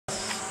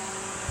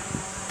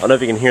don't know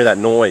if you can hear that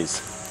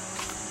noise.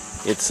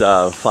 It's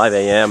 5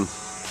 a.m.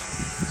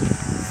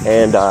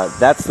 and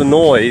that's the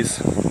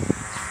noise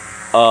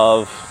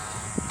of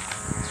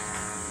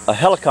a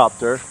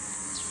helicopter,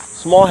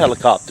 small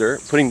helicopter,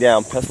 putting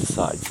down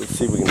pesticides. Let's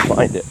see if we can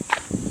find it.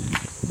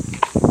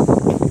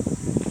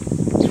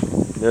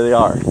 There they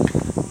are.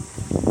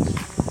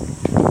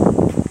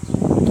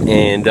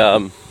 And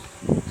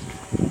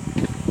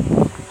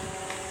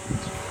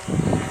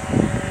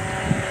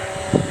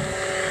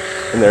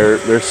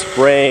they're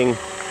spraying.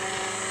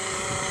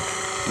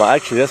 Well,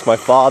 actually, that's my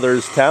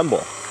father's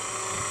tambo.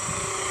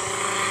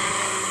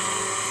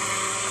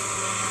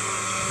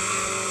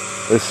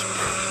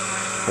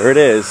 There it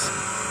is.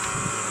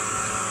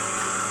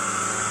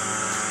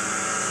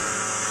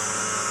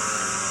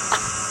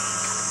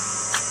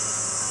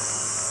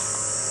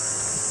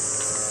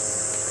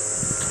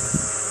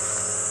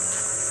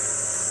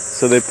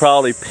 So they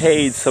probably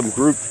paid some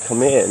group to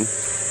come in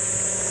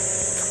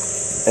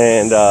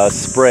and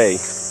spray.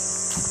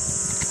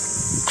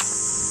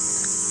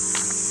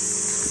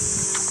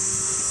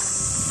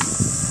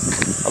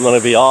 I'm going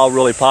to be all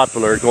really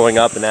popular going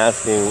up and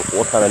asking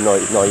what kind of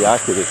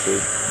noyaki this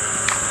is.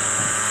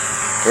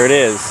 There it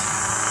is.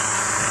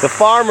 The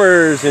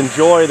farmers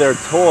enjoy their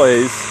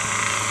toys.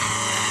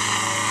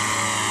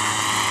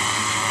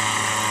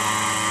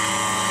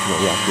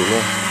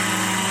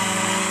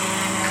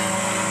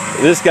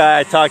 This guy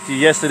I talked to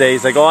yesterday,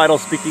 he's like, oh, I don't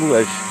speak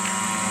English.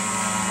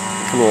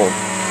 Cool.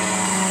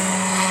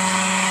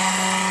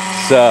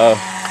 So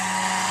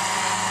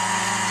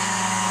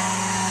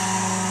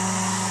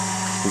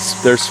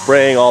they're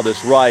spraying all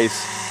this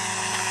rice.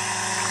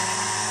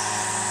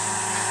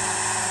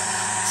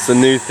 It's a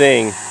new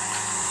thing.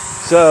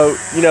 So,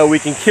 you know, we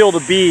can kill the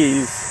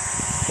bees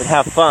and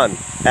have fun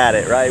at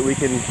it, right? We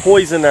can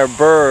poison our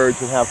birds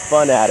and have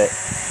fun at it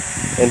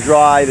and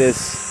dry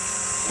this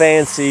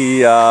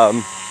fancy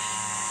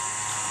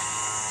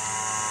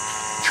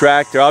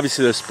tractor.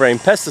 Obviously they're spraying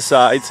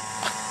pesticides.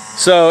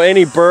 So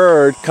any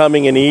bird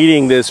coming and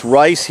eating this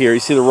rice here, you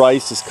see the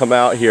rice has come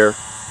out here,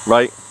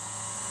 right?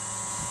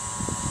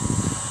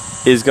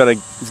 Is gonna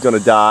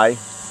die.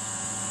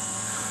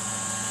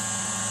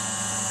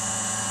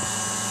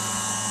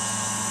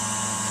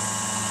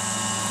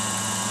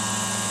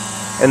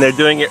 And they're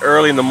doing it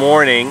early in the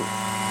morning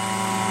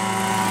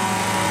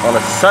on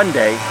a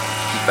Sunday.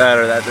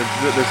 Better that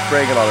they're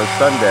spraying it on a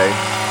Sunday.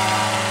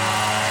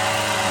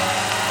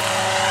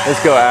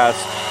 Let's go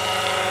ask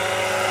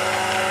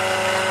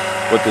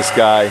what this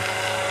guy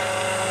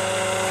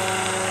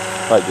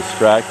might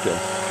distract him.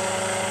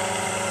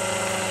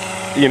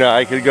 You know,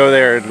 I could go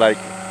there and like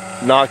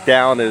knock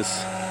down his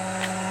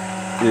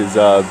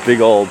big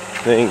old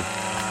thing.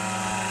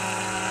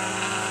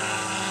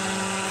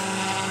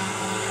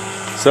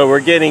 So we're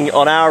getting,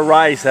 on our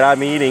rice that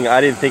I'm eating,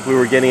 I didn't think we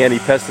were getting any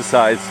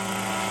pesticides,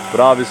 but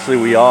obviously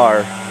we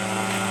are.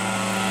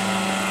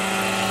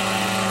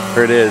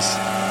 Here it is.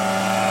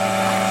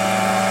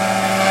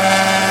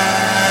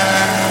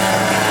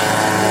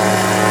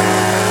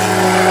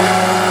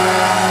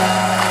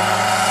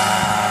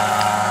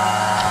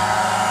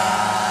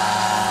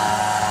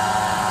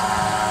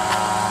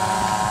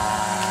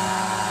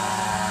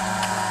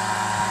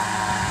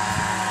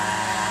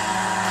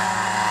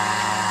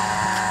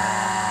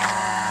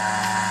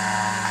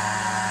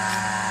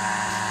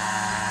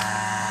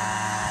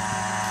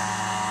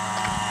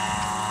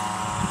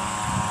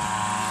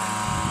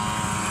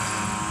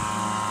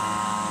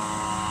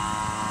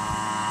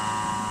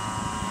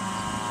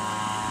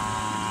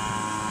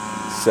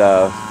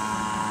 So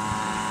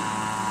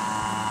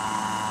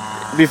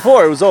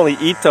before it was only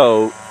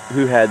Ito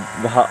who had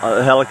the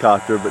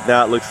helicopter, but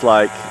now it looks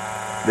like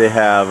they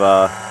have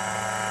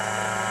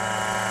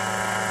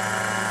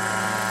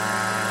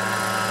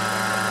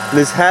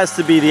this has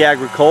to be the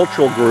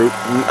agricultural group.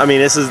 I mean,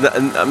 this is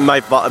my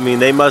fault. I mean,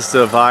 they must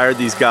have hired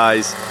these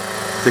guys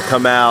to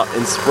come out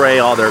and spray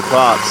all their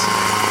crops.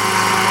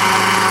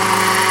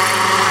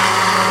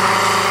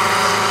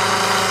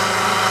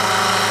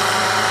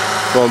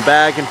 Going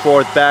back and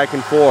forth, back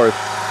and forth.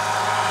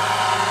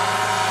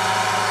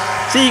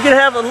 See, you can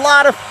have a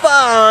lot of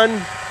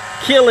fun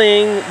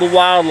killing the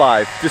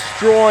wildlife,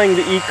 destroying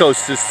the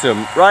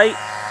ecosystem, right?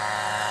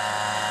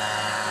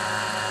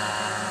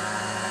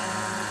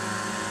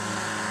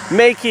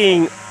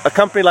 Making a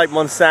company like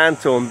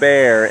Monsanto and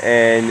Bayer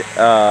and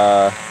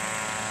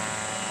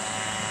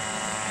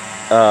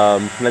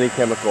many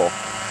chemical,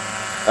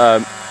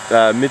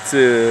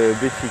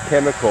 Mitsubishi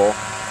Chemical,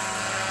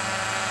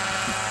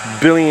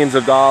 billions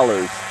of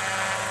dollars,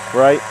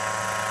 right?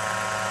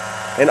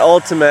 And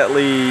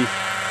ultimately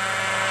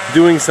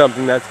doing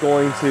something that's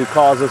going to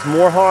cause us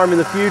more harm in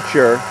the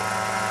future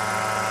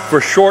for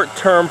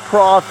short-term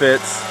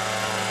profits,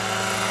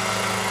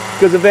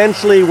 because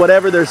eventually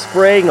whatever they're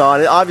spraying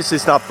on, obviously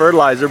it's not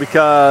fertilizer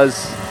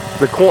because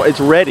the corn, it's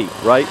ready,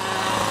 right?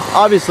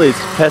 Obviously it's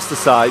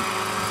pesticide.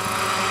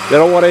 They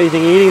don't want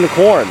anything eating the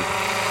corn,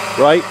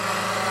 right?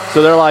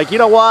 So they're like, you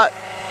know what?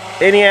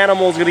 Any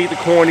animal is going to eat the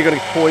corn, you're going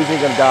to poison,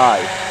 you're going to die.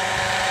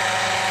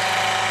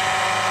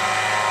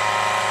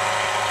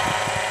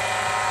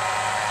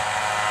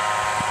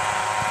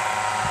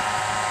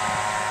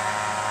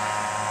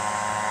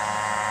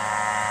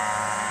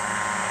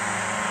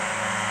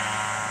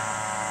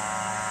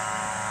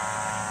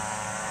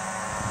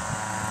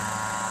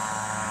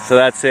 So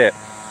that's it.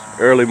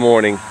 Early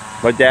morning.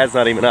 My dad's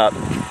not even up.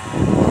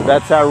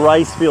 That's our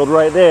rice field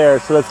right there.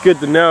 So that's good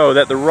to know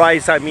that the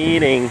rice I'm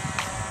eating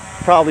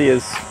probably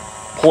is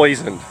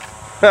poisoned.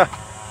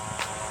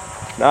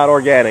 Not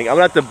organic. I'm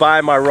gonna have to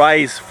buy my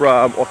rice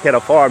from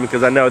Orchetta Farm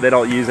because I know they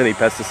don't use any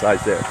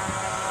pesticides there.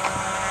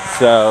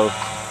 So,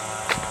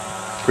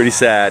 pretty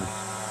sad.